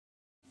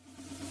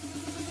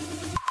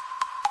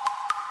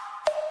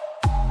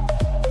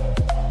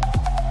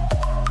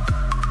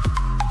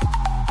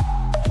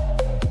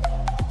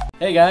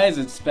Hey guys,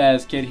 it's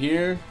Spaz Kid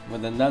here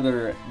with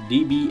another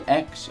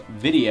DBX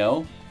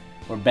video.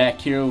 We're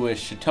back here with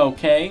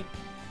Shitoke,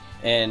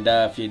 and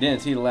if you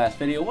didn't see the last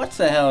video, what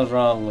the hell is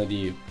wrong with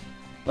you?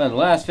 Well, in the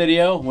last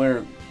video,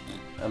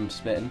 I'm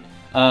spitting,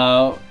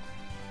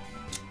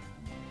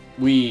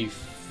 we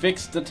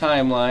fixed the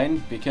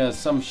timeline because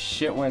some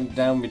shit went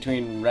down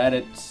between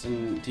Raditz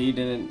and he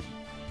didn't,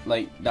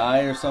 like, die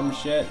or some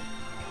shit.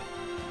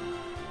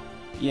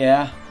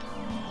 Yeah.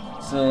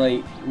 So,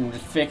 like, we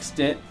fixed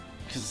it.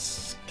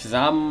 Cause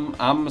I'm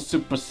a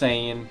Super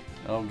Saiyan.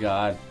 Oh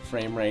God,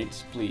 frame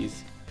rates,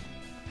 please.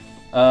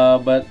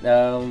 But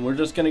we're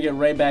just gonna get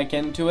right back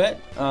into it.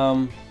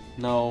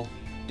 No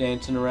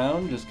dancing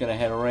around. Just gonna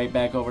head right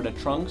back over to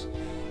Trunks,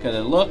 cause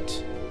it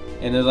looked,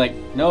 and there's like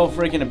no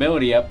freaking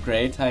ability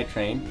upgrades. Hi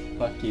Train,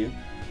 fuck you.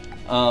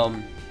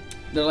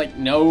 There's like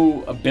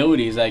no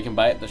abilities I can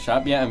buy at the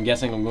shop yet. I'm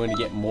guessing I'm going to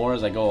get more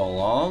as I go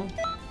along.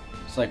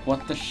 It's like,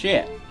 what the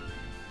shit?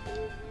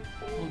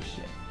 Oh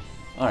shit.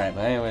 Alright,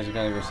 but anyways, we're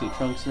gonna go see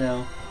Trunks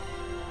now.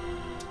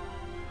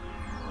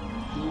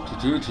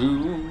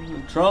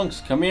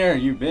 Trunks, come here,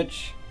 you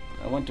bitch.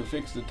 I want to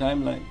fix the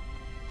timeline.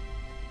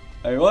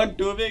 I want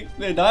to fix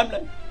the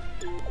timeline.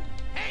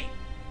 Hey!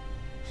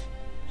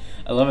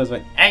 I love his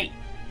like, hey!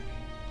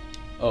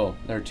 Oh,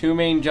 there are two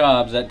main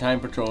jobs that time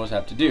patrols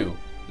have to do.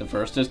 The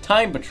first is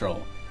time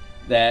patrol,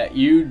 that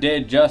you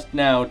did just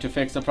now to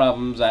fix the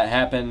problems that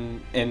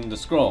happen in the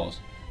scrolls.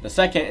 The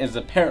second is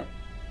the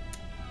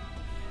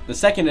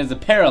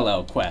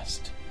parallel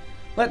quest.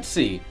 Let's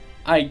see.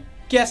 I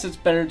guess it's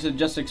better to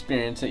just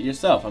experience it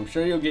yourself. I'm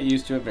sure you'll get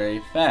used to it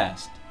very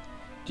fast.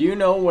 Do you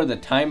know where the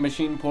time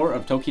machine port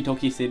of Toki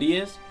Toki City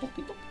is?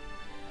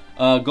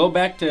 Go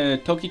back to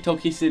Toki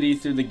Toki City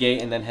through the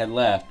gate and then head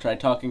left. Try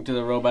talking to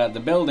the robot at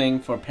the building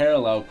for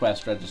parallel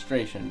quest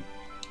registration.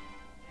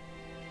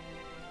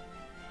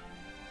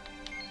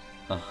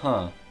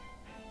 Uh-huh.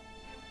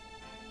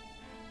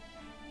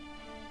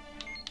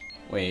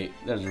 Wait,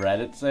 there's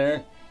Reddits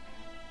there?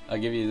 I'll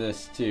give you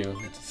this too.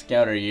 It's a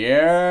scouter.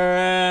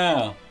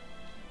 Yeah!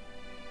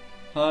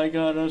 I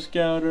got a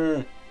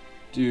scouter.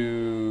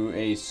 Do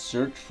a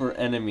search for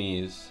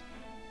enemies.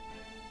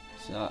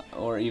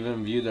 Or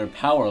even view their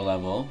power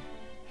level.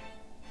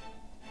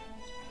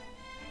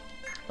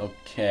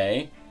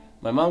 Okay.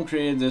 My mom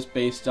created this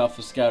based off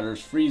of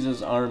Scouter's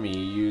Frieza's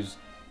army.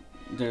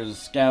 There's a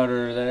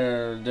scouter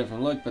there,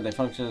 different look, but they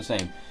function the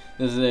same.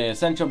 This is the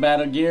essential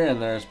battle gear,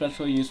 and they're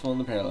especially useful in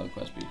the parallel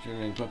quest. Be sure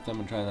to equip them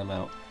and try them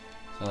out.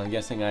 So I'm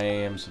guessing I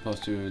am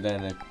supposed to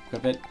then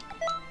equip it.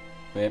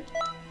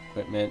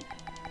 Equipment,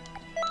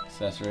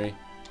 accessory.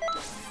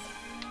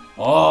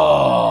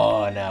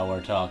 Oh, now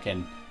we're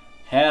talking.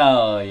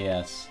 Hell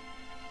yes.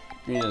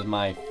 Green is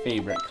my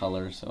favorite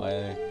color, so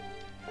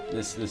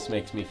this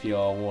makes me feel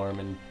all warm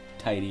and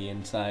tidy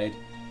inside.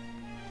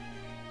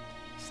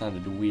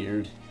 Sounded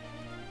weird.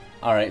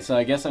 Alright, so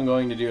I guess I'm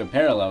going to do a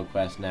parallel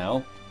quest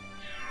now.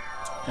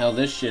 How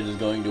this shit is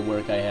going to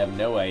work, I have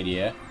no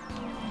idea.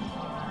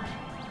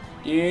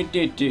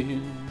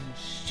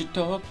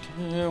 Shitoke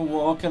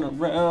walking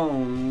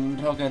around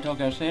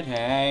Toka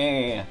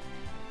City.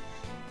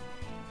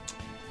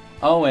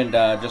 Oh, and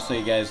just so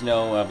you guys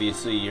know,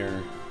 obviously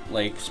you're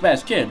like,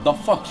 Spaz Kid, the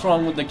fuck's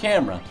wrong with the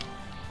camera?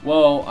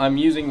 Well, I'm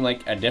using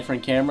like a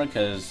different camera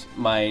because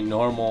my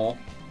normal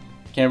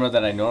camera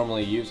that I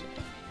normally use,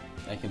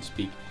 I can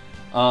speak,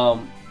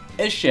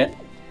 is shit,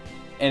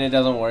 and it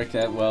doesn't work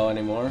that well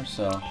anymore.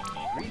 So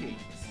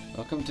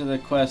welcome to the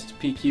quest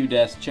PQ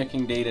desk,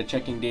 checking data,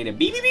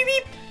 beep beep beep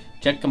beep.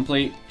 Check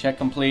complete.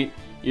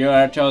 You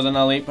are chosen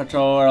elite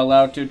patrol, are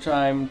allowed to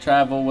time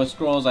travel with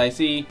scrolls I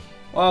see.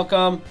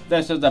 Welcome,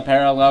 this is the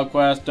parallel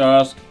quest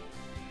desk.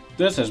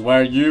 This is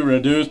where you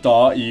reduce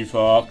the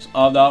effects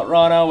of the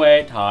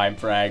runaway time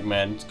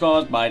fragments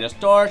caused by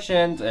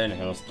distortions in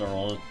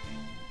history.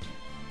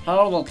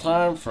 How the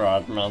time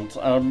fragments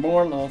are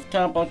born is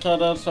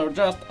complicated, so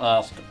just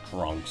ask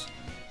Trunks.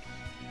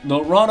 The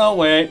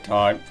runaway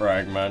time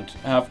fragments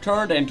have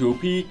turned into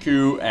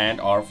PQ and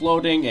are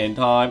floating in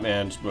time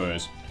and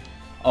space.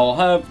 I'll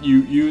have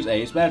you use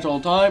a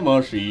special time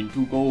machine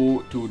to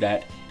go to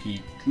that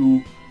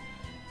PQ.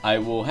 I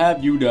will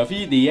have you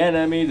defeat the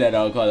enemy that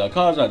are the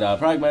cause of the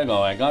fragment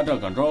going out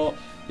of control.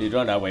 These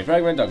runaway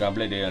fragments are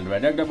completely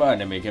unpredictable,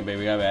 enemy can be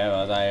become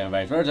and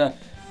vice versa.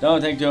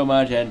 Don't think too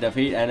much and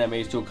defeat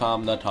enemies to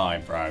calm the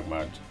time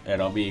fragment.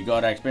 It'll be a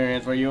good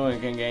experience for you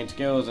and can gain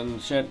skills and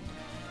shit.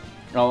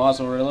 I'll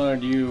also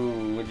reward you.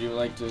 Would you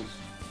like to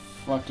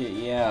fuck it?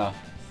 Yeah.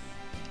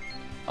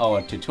 Oh,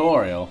 a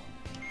tutorial.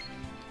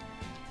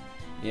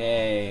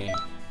 Yay.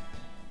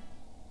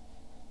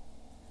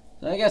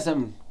 So I guess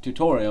I'm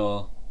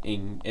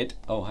tutorialing it.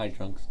 Oh, hi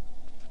Trunks.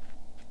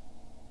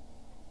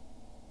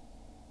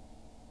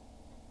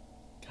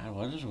 God,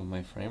 what is with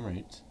my frame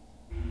rates?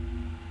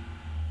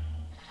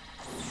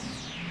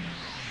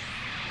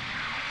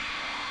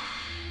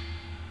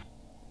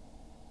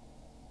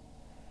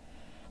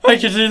 I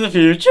can see the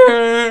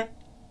future!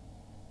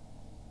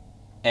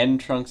 End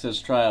Trunks'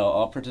 trial.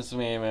 All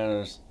participating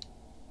matters.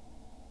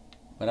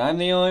 But I'm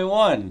the only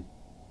one.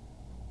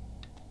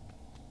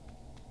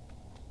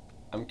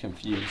 I'm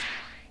confused.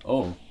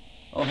 Oh.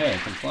 Oh, hey, I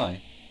can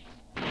fly.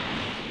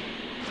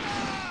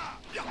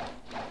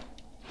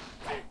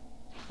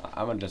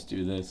 I'm gonna just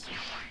do this.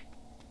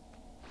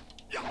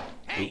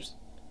 Oops.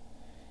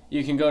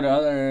 You can go to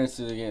other areas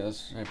to get.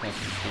 Let's try passing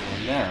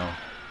through now.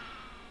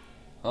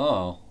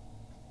 Oh.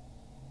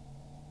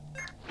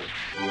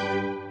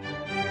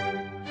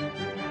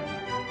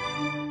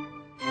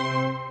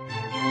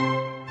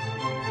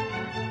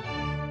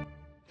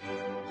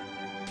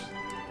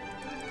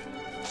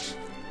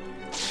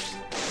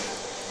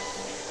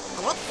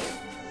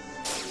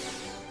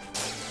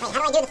 Wait, how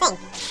do I do the thing?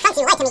 Don't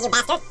you lie to me, you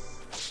bastard!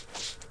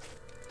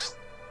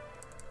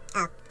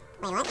 Oh,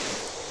 wait, what?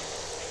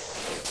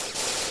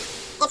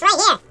 It's right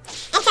here!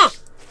 Enter!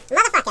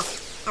 Motherfucker!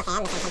 Okay,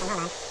 I'm missing something,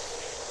 hold on.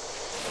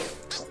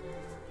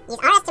 Use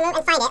RS to move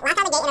and find it, lock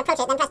on the gate and approach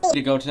it, then press B.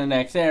 To go to the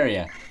next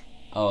area.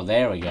 Oh,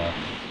 there we go.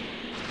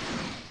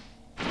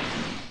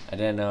 I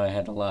didn't know I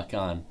had to lock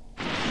on.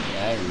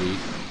 Yeah, I read.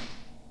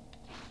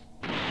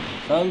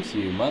 Trunks,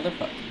 you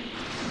motherfucker.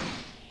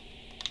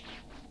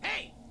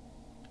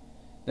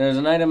 There's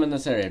an item in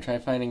this area. Try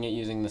finding it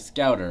using the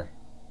scouter.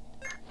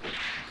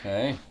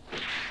 Okay.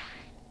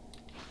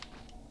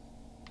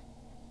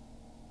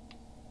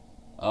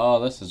 Oh,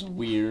 this is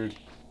weird.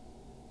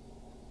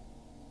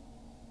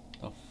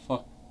 The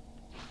fuck?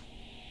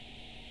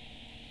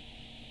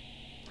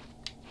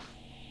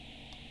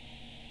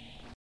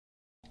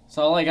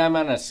 So, like, I'm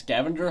on a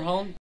scavenger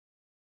hunt?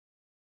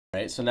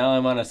 Right, so now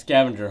I'm on a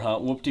scavenger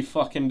hunt.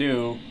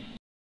 Whoop-de-fucking-do.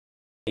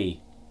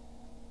 Hey.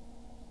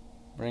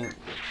 Bring...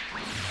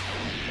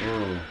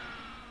 Ooh.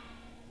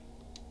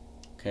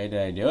 Okay,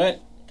 did I do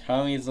it?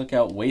 Kami's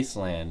Lookout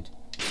Wasteland.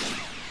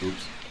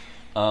 Oops.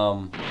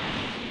 I'm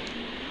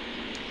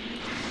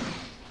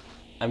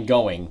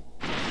going.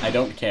 I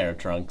don't care,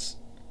 Trunks.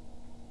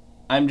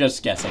 I'm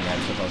just guessing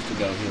I'm supposed to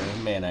go here.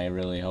 Man, I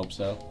really hope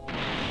so.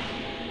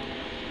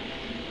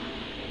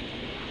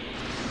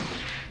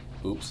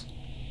 Oops.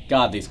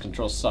 God, these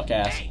controls suck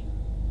ass.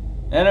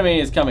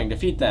 Enemy is coming.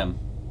 Defeat them.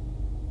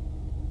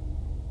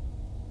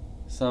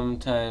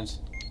 Sometimes...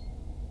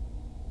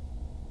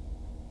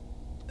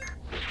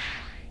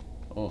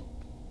 Oh.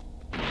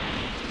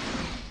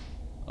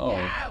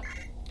 Oh.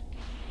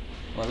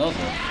 Well, those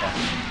are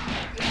fun.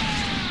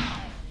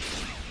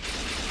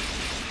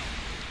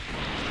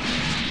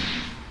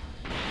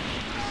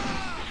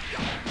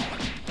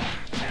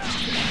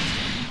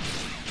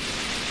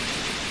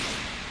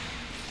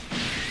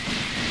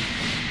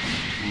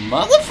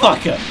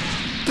 Motherfucker!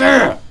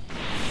 Grr!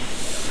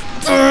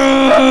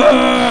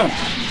 Grr!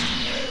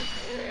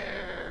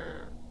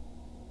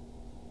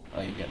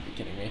 Oh, you gotta be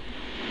kidding me.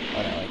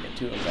 Oh, now I get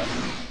two of them.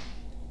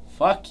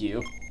 Fuck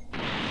you.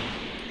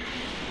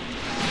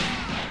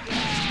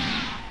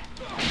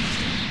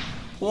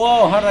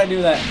 Whoa, how did I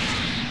do that?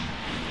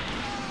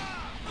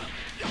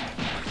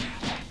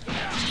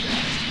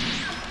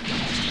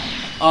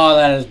 Oh,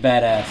 that is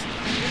badass.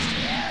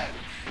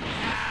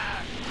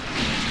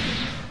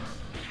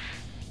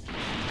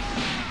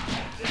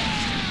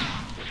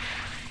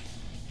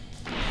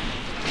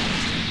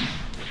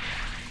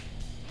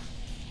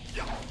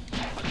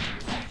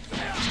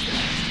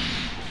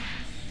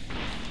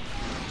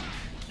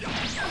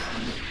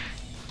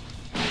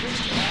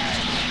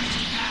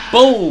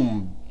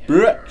 Boom!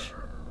 Bitch!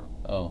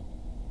 Oh.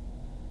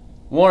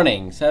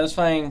 Warning,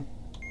 satisfying...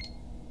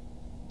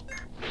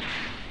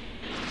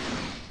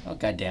 Oh,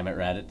 goddammit,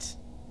 Raditz.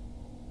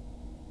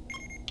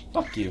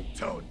 Fuck you.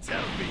 Don't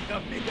tell me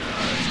a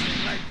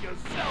nigger like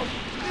yourself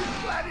is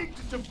planning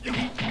to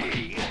defeat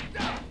me.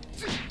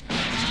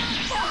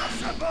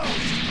 Possible!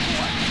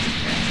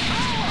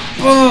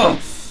 Ugh!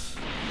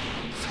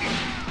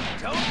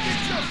 Don't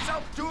get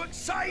yourself too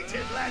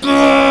excited, lad.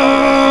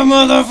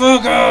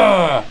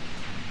 Motherfucker!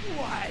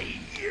 Why,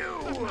 you!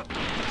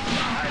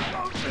 I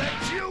won't let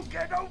you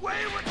get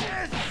away with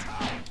this!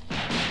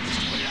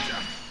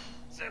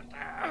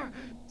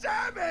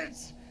 Damn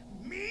it!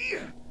 Me?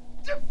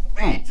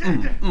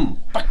 Defeated!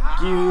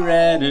 Fuck you,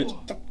 Raditz.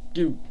 Fuck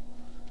you.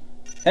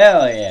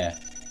 Hell yeah.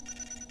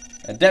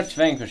 Adept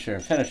Vanquisher.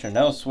 Finisher.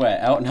 No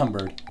sweat.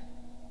 Outnumbered.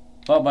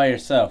 Fought by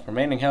yourself.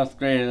 Remaining health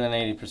greater than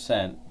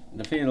 80%.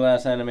 Defeated the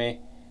last enemy.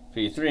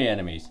 Defeated 3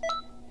 enemies.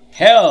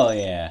 Hell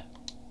yeah.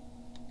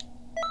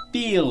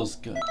 Feels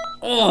good.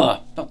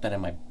 Ugh. Felt that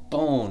in my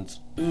bones.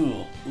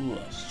 Ugh. Ugh.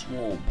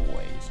 Swole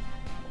boys.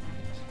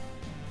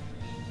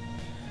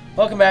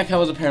 Welcome back. How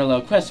was a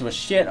parallel quest? It was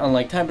shit.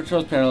 Unlike time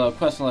patrols, parallel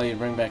quests allow you to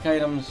bring back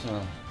items.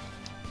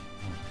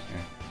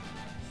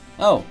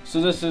 Oh,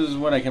 so this is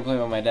what I can play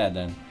with my dad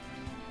then.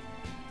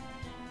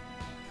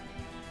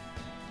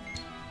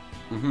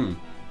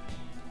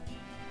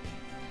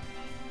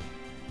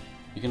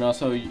 You can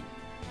also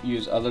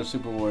use other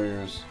Super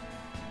Warriors.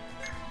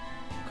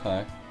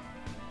 Okay.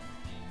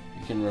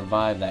 You can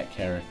revive that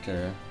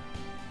character.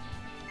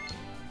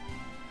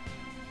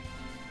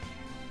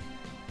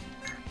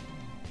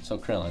 So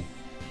Krillin.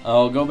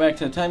 I'll go back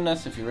to the time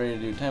nest. If you're ready to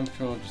do time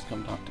patrol, just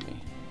come talk to me.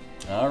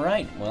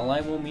 Alright, well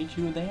I will meet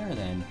you there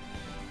then.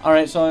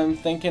 Alright, so I'm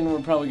thinking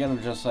we're probably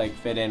gonna just like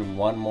fit in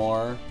one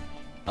more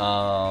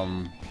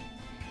Yeah,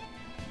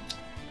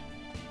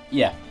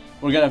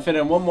 we're gonna fit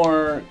in one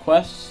more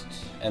quest,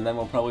 and then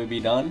we'll probably be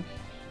done.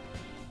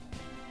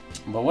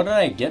 But what did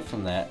I get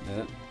from that?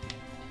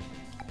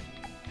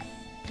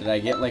 Did I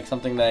get like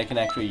something that I can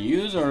actually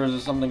use, or is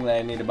it something that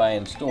I need to buy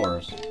in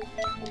stores?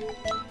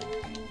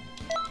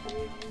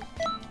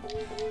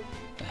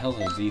 The hell's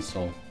a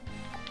Z-Soul?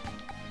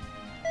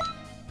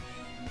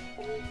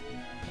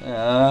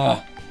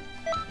 I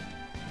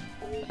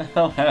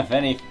don't have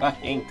any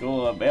fucking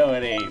cool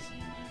abilities.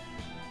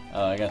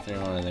 Oh, I got 3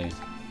 more of these.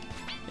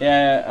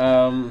 Yeah,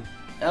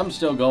 I'm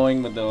still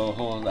going with the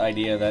whole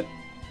idea that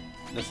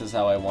this is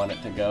how I want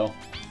it to go.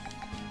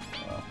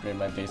 I'll upgrade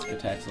my basic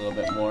attacks a little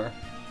bit more.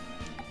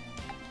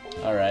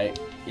 Alright,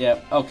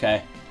 yep,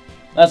 okay.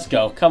 Let's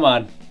go, come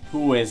on.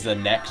 Who is the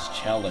next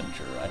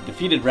challenger? I've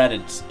defeated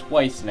Raditz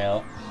twice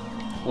now,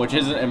 which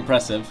isn't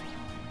impressive,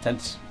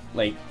 since,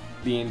 like,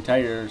 the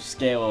entire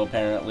scale,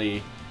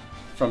 apparently,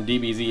 from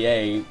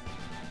DBZA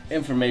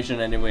information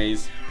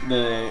anyways,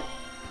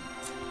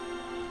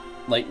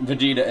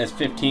 Vegeta is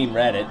 15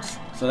 Raditz,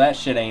 so that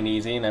shit ain't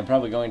easy, and I'm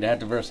probably going to have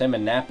to verse him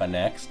and Nappa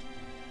next.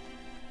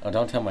 Oh,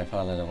 don't tell my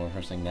father that we're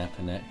versing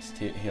Nappa next.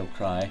 He'll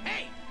cry.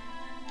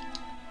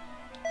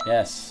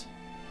 Yes.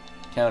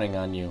 Counting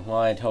on you. Well,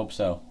 I'd hope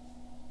so.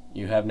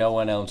 You have no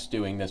one else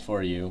doing this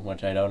for you,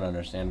 which I don't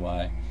understand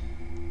why.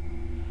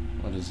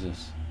 What is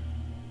this?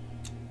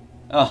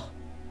 Oh,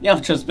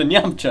 Yamcha's been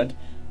Yamcha'd.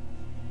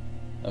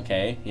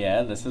 Okay,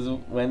 yeah, this is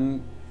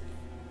when,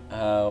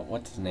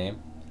 what's his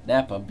name?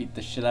 Nappa beat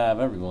the shit out of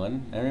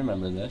everyone. I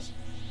remember this.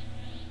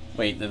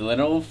 Wait, the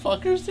little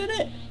fuckers did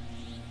it?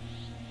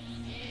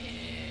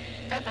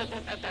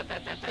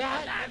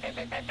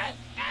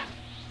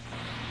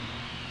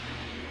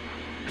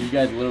 You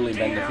guys literally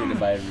been defeated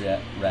by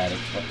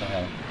Raditz. What the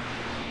hell?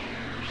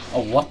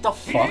 Oh, what the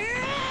fuck?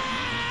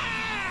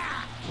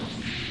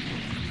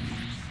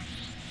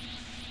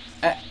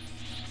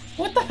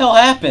 What the hell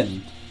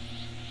happened?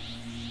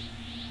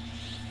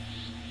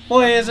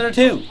 Boy, is there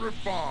 2?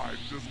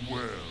 Revived as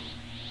well.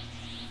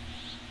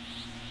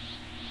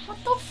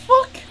 What the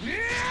fuck?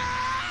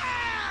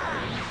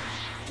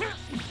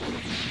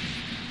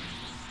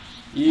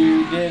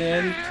 You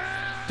didn't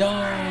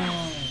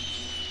die.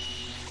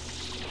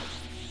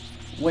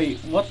 Wait,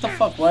 what the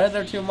fuck? Why are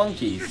there 2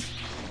 monkeys?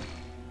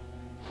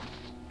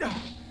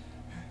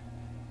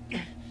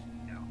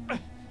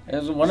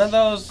 Is one of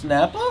those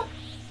Nappa?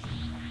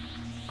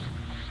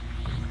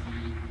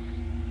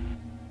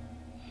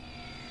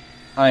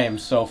 I am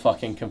so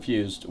fucking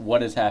confused.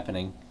 What is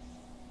happening?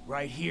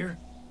 Right here,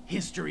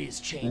 history is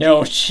changing.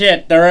 No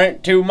shit, there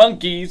aren't 2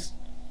 monkeys.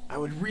 I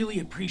would really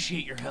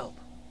appreciate your help.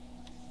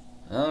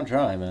 I'll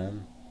try,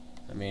 man.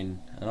 I mean,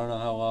 I don't know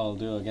how well I'll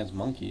do against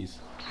monkeys.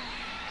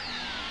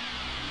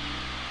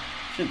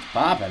 Shit's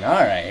popping.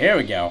 Alright, here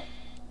we go.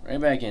 Right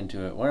back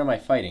into it. Where am I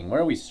fighting?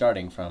 Where are we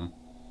starting from?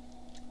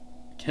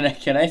 Can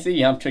I see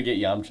Yamcha get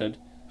Yamcha'd?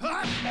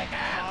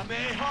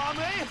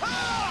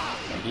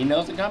 He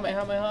knows the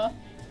Kamehameha?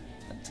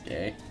 That's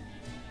gay.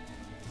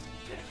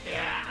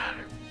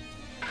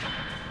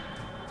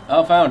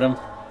 Oh, found him.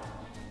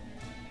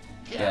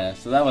 Yeah,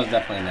 so that was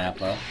definitely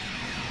Nappa.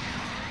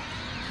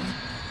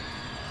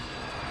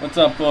 What's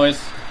up,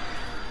 boys?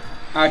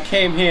 I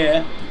came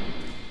here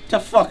to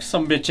fuck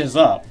some bitches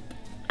up.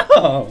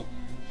 Oh,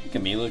 look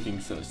at me looking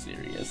so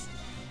serious.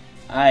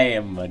 I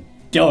am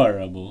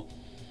adorable.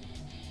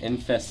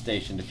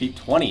 Infestation. Defeat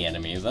 20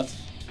 enemies. That's...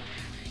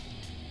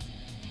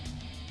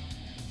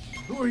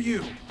 Who are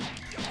you?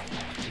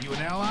 Are you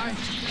an ally?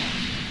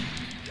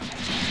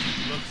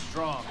 You look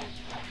strong,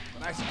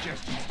 but I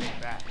suggest you stay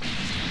back.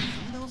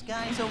 See those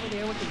guys over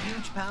there with the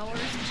huge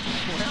powers?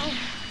 Well,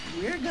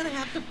 we're gonna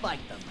have to fight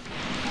them.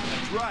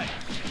 That's right.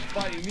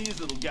 Fighting these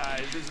little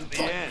guys isn't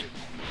the end.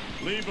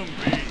 Leave them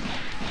be.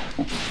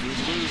 We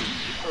lose.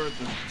 The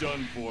Earth is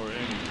done for anyway.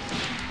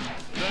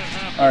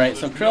 Alright,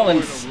 so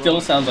Krillin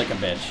still sounds like a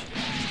bitch.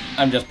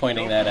 I'm just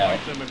pointing that out.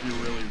 Fight them if you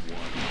really want.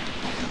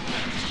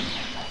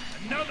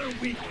 Another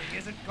weakling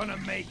isn't gonna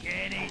make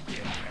any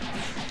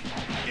difference.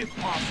 If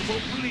possible,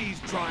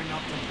 please try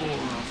not to bore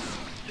us.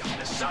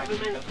 The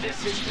Cybermen of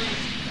this history,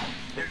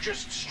 they're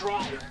just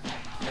stronger,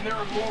 and there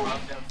are more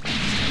of them.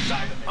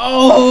 Cybermen.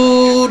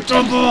 Oh,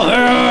 double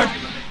hit!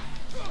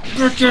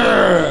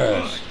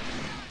 Bitches!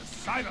 The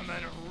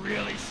Cybermen are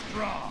really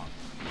strong.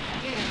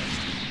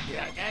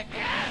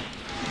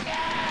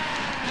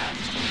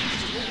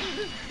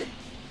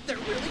 They're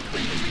really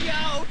creeping me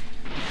out.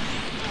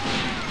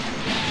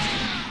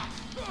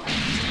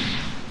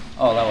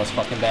 Oh, that was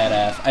fucking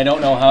badass. I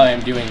don't know how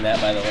I'm doing that,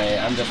 by the way.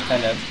 I'm just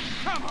kind of...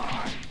 Come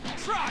on,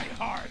 try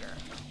harder.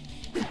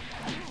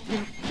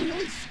 They're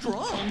really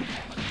strong.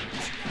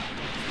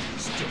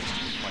 Still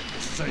like the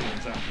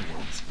Saiyans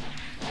afterwards.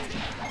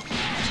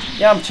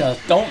 Yamcha,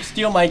 don't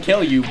steal my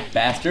kill, you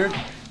bastard.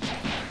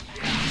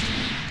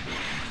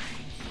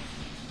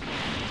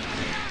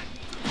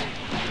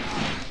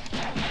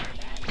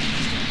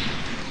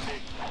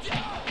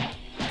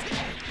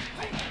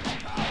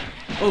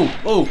 Ooh,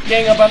 ooh,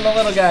 gang up on the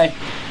little guy.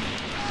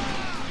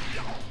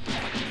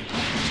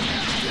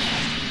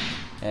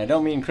 And I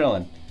don't mean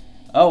Krillin.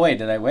 Oh, wait,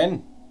 did I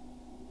win?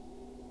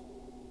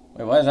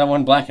 Wait, why is that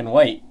one black and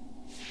white?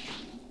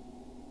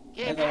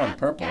 Why is that one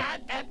purple?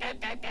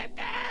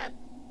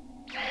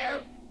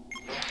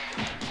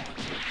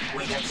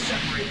 We got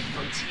separated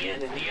from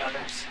Tien and the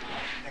others.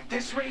 At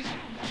this rate,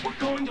 we're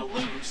going to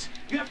lose.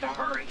 You have to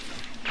hurry.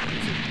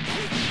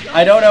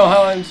 I don't know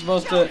how I'm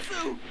supposed to...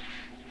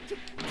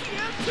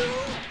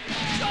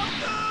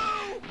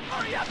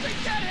 Hurry up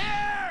and get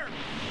here!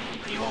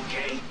 Are you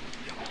okay?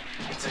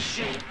 It's a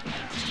shame,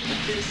 but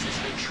this is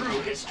the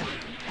true history.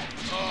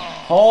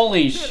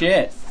 Holy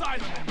shit.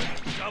 Cybermen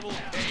with a double KO.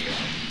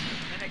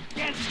 And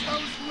against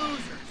those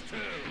losers, too.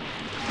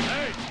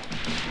 Hey!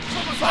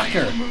 Somebody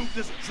Fucker. remove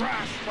this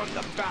trash from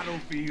the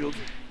battlefield.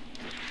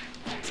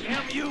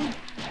 Damn you!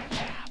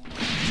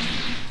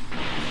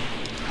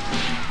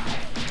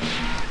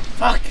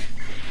 Fuck.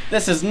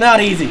 This is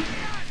not easy.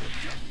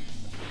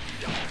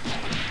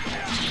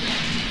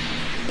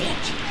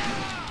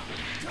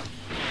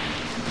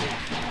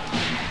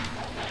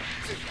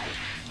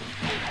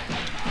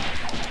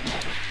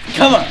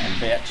 Come on,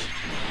 bitch.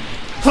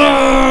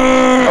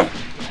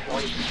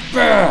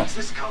 What's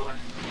this color?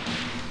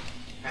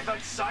 I thought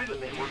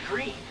Cybermen were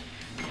green.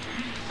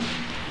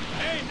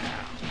 Hey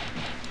now!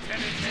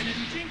 Tennismen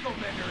and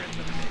Jinklemen are in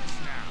the mix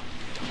now.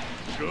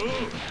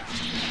 Good.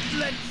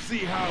 Let's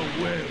see how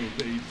well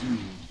they do.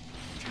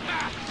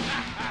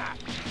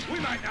 We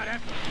might not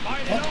have to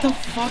fight What at the all.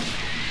 fuck?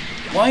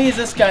 Why is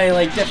this guy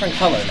like different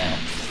color now?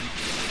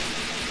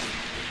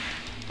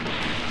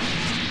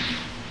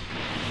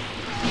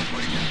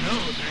 Well, you know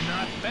they're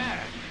not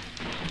bad.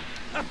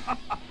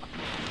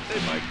 They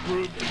might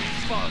prove to be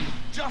fun,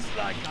 just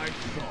like I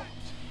thought.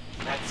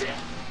 That's it.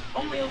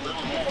 Only a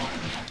little more.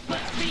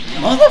 Let's beat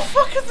them.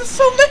 Motherfuckers, there's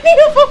so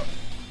many of them!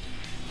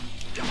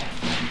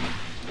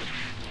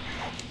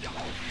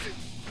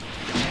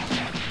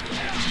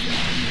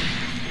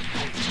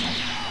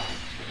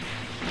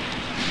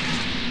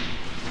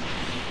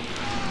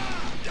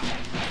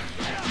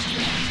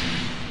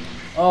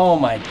 Oh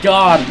my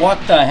god, what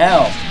the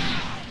hell?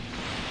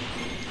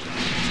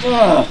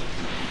 Ugh.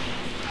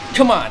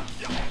 Come on.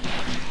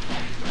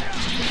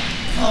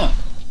 Ugh.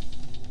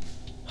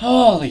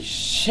 Holy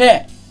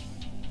shit.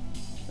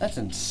 That's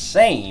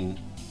insane.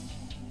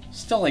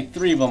 Still like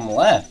 3 of them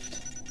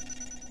left.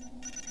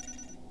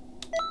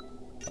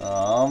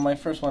 Oh, my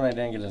first one I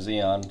didn't get a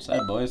Z on.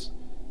 Sad boys.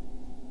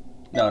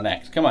 No,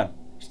 next. Come on.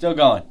 Still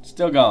going.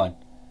 Still going.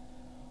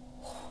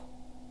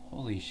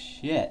 Holy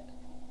shit.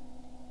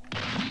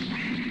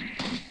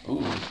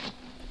 Ooh.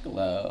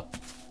 Hello.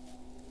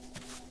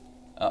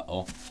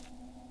 Uh-oh.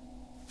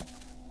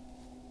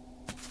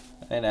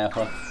 Hey,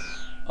 Nappa.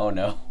 Oh,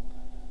 no.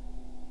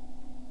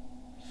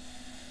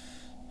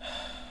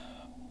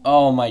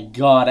 Oh my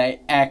god, I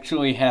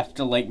actually have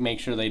to, like, make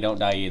sure they don't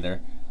die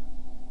either.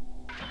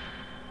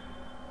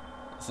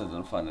 This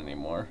isn't fun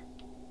anymore.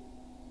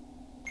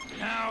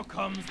 Now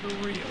comes the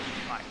real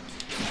fight.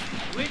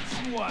 Which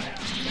one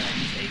can I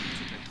take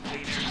to the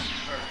cleaners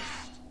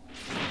first?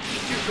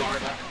 Keep your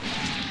guard up.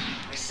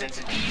 I sense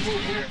an evil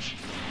energy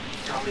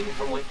coming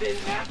from within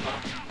Nappa.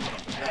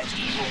 That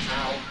evil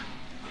power.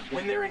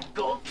 When they're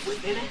engulfed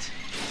within it,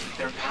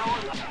 their power...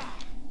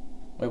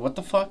 Wait, what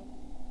the fuck?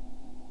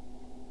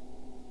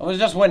 I was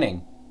just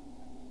winning.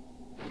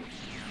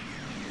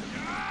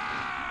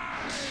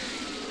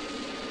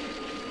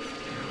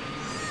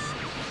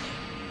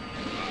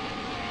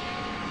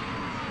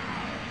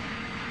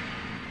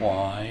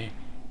 Why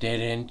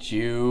didn't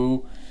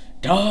you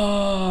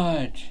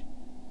dodge?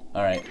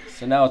 Alright,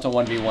 so now it's a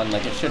 1v1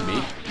 like it should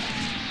be.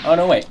 Oh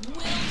no, wait.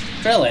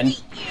 Krillin?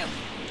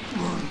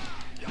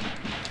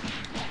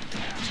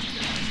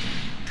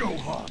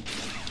 Gohan.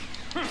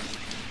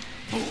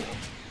 Fool.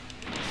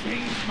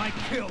 Change my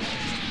kill.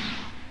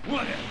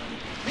 Whatever.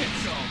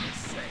 It's all the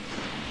same.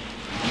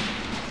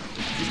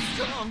 He's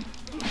strong.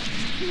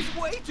 He's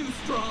way too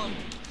strong.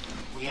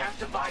 We have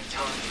to buy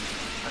time.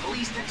 At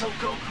least until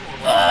Goku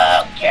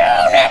arrives. Fuck you,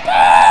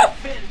 Ripper!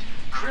 Defend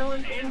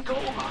Krillin and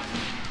Gohan.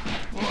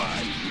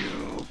 Why,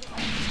 you?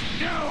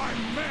 Now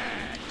I'm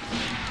mad.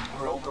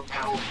 We're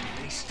overpowered,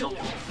 and he still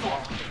won't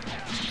fall.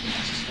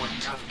 Just one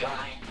tough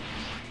guy.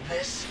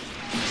 This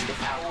is the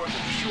power of the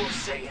pure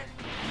Saiyan.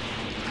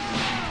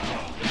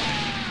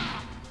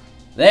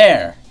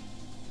 There!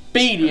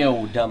 Beat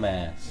you,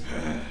 dumbass.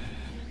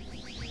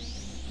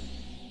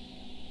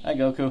 Hi,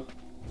 Goku.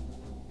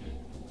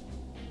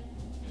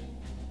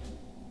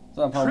 What's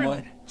up, homeboy?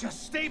 Krillin,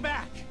 just stay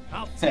back.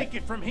 I'll take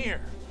it from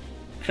here.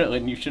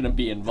 Krillin, you shouldn't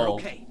be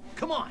involved. Okay,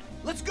 come on,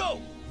 let's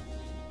go.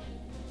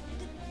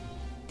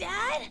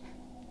 Dad?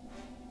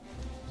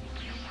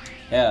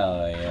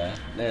 Hell yeah.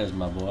 There's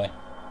my boy.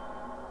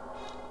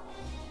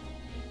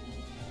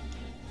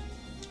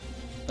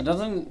 But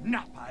doesn't...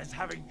 Nappa is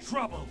having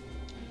trouble.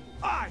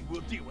 I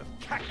will deal with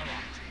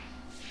Kakarot.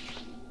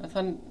 I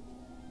thought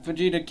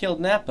Vegeta killed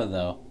Nappa,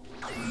 though.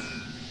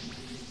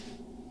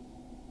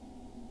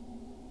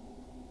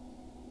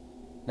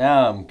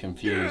 Now I'm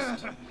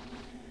confused.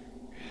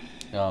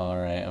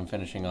 Alright, I'm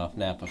finishing off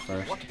Nappa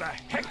first. What the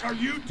heck are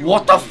you doing?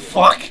 What the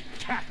fuck?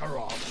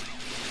 Kakarot.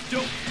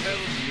 Don't tell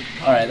me you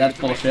come Alright, that's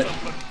here to make bullshit. some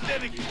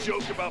pathetic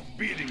joke about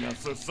beating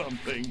us or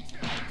something.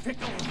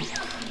 Pickle.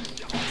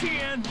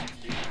 Tien.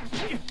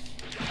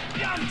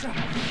 Yamcha.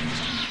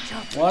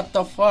 What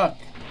the fuck?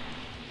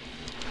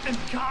 And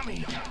Kami.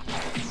 His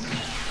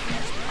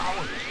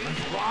power is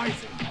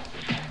rising.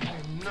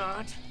 I'm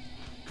not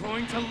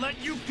going to let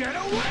you get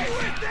away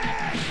with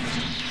this!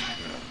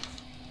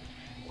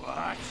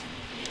 What?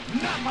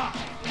 Nappa!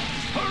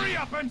 Hurry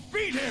up and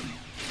beat him!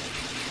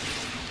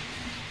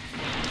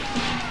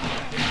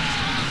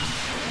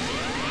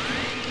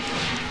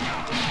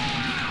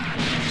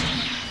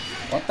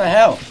 What the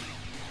hell?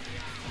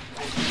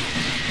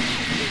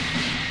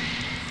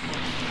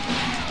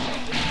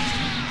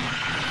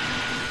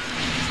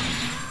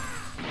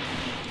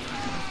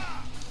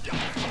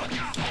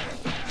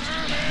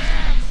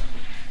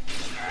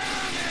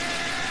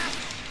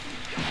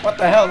 What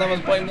the hell? That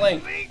was point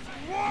blank. Elite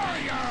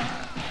warrior!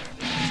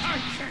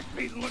 I can't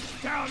be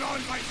looked down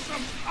on by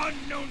some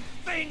unknown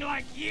thing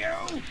like you!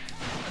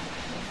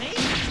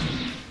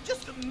 Amazing!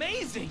 Just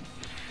amazing!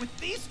 With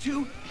these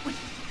two,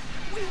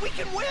 we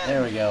can win!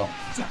 There we go.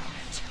 Damn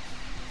it!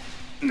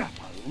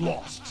 Nappa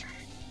lost!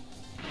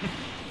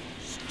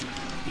 Stupid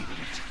idiot.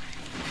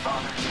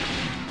 Father,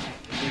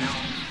 you know,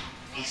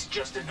 he's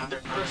just another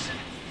person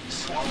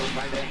swallowed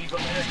by that evil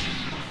energy.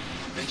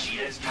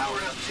 Vegeta is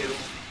powered up too.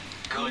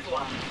 Good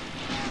luck.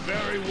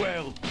 Very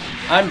well.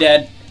 I'm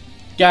dead.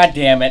 God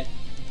damn it.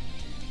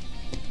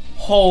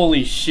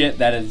 Holy shit,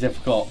 that is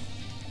difficult.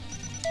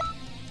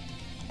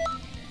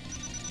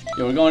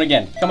 Yo, we're going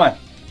again. Come on.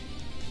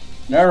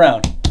 Another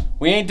round.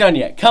 We ain't done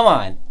yet. Come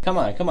on. Come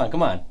on, come on,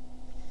 come on.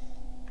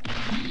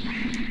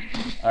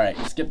 Alright,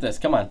 skip this.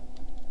 Come on.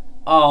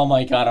 Oh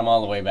my god, I'm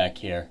all the way back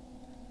here.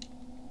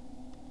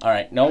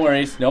 Alright, no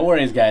worries. No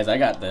worries, guys. I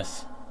got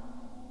this.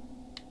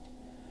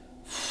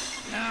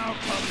 Now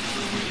comes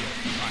the real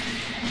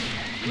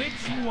fight.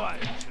 Which one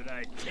should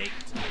I take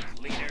to the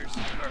leader's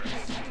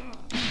curse?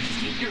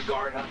 Keep your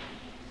guard up.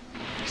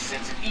 I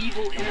sense an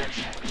evil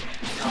energy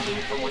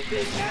coming from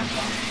within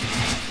Nappa.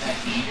 That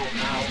evil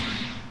power,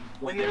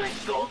 when they're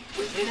engulfed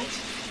within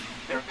it,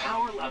 their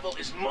power level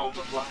is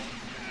multiplied.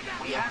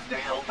 We have to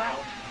help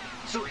out.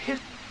 So hit.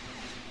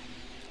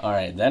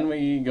 Alright, then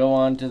we go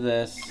on to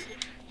this.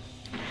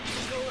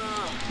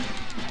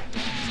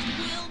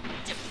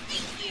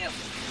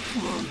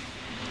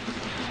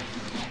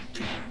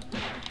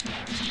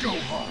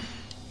 Gohan.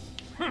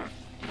 Huh.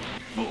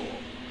 Fool.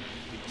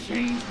 You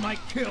changed my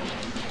kill.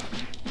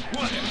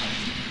 Whatever.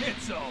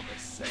 It's all the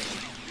same.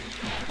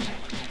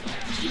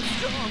 Too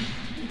strong!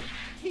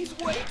 He's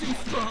way too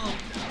strong!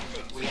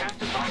 We have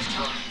to buy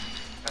time,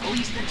 at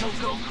least until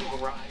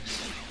Goku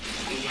arrives.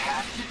 We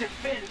have to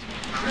defend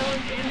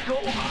Krillin and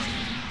Gohan.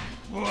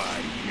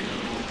 Why, you?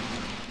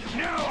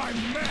 Now I'm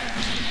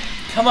mad.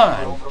 Come We're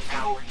on.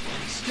 overpowered,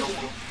 we still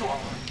will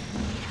fall.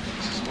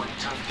 This is one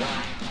tough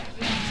guy.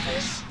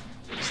 This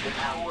is the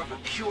power of a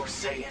pure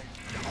Saiyan.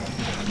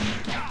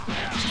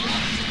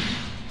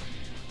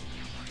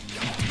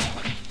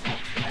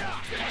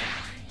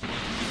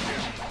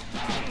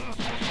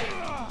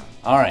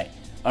 Alright.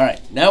 Alright.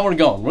 Now we're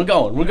going. We're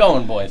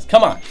going, boys.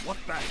 Come on. What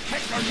the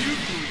heck are you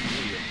doing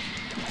here?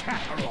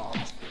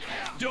 Kakarot.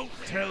 Don't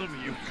tell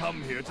me you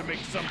come here to make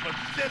some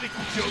pathetic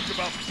joke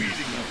about beating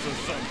us or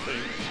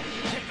something.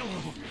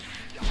 Piccolo.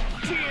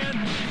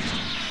 Tien.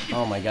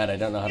 Oh my god, I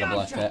don't know how to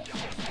block that.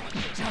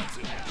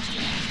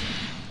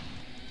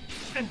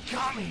 And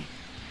Kami.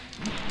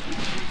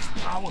 His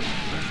power is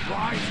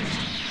rising.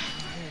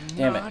 I'm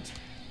Damn it. not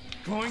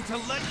going to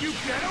let you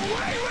get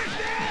away with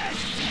this!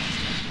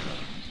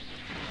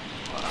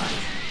 What?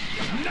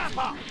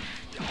 Nappa!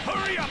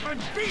 Hurry up and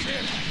beat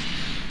him!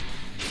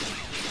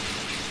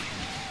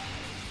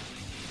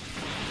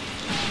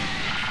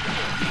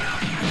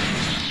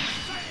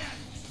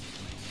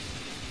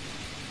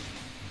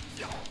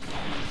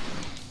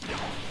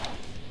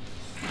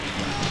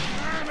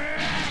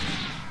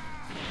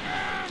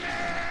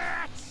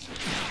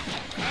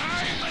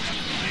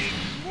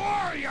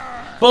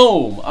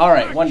 Boom!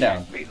 Alright, one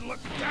down. Be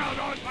looked down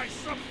on by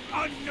some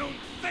unknown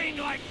thing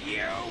like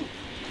you!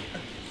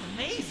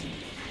 Amazing!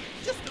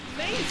 Just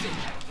amazing!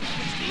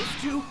 With these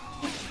two,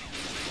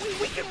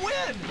 we can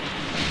win!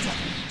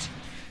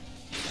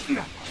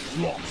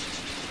 Nappa lost.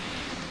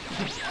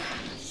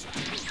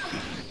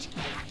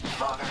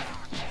 Father,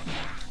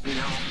 you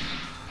know,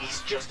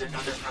 he's just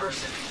another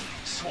person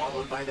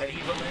swallowed by that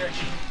evil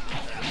energy.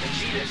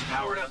 Vegeta's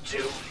powered up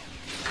too.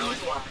 Good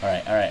luck.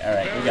 Alright.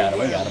 We got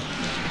him.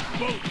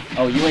 Both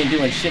Oh, you ain't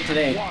doing shit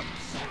today. once.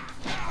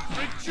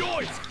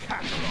 Rejoice,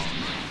 Kakarot!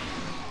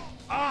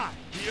 I,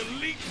 the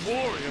elite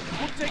warrior,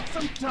 will take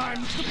some time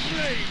to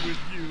play with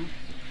you.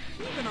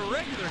 Even a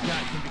regular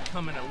guy can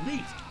become an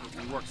elite if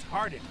he works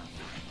hard enough.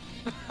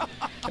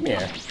 Come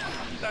here.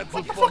 That's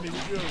a funny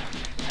joke.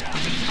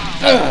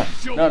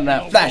 None of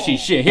that flashy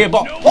shit here,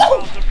 boy. No Woo!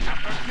 amount of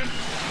effort can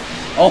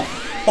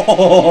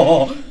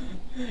Oh,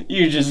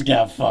 you just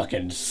got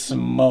fucking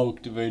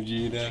smoked,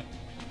 Vegeta.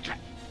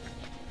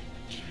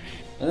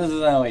 This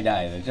is how he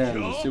dies. I turn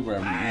into Super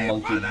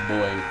Monkey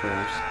Boy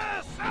first.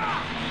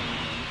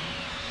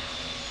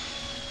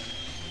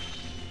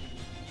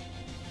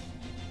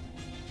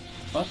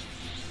 What?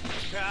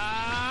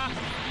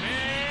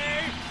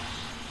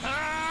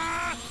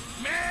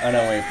 Oh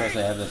no, wait, first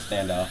I have this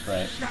standoff,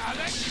 right?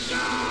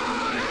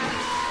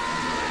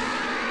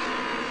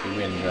 He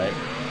wins, right?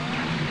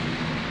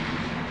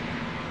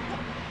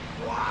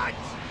 What?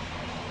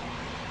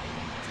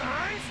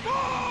 Times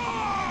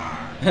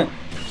 4!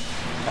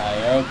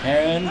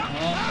 Kaioken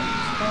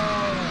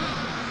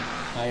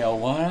Kaio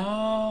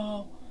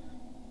what?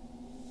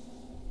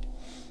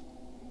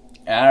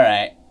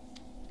 Alright.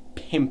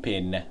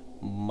 Pimpin'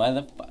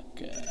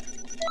 motherfucker.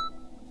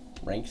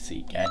 Rank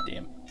C,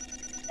 goddamn.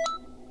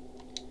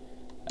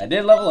 I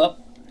did level up.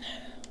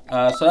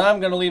 So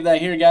I'm gonna leave that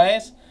here,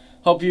 guys.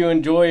 Hope you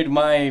enjoyed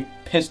my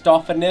pissed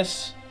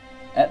offiness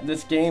at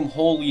this game.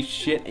 Holy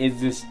shit,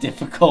 is this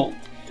difficult.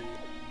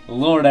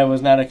 Lord, I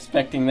was not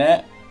expecting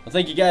that. Well,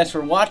 thank you guys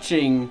for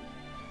watching,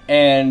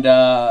 and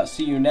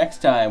see you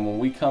next time when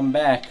we come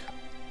back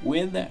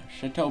with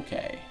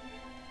Shitoke.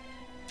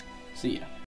 See ya.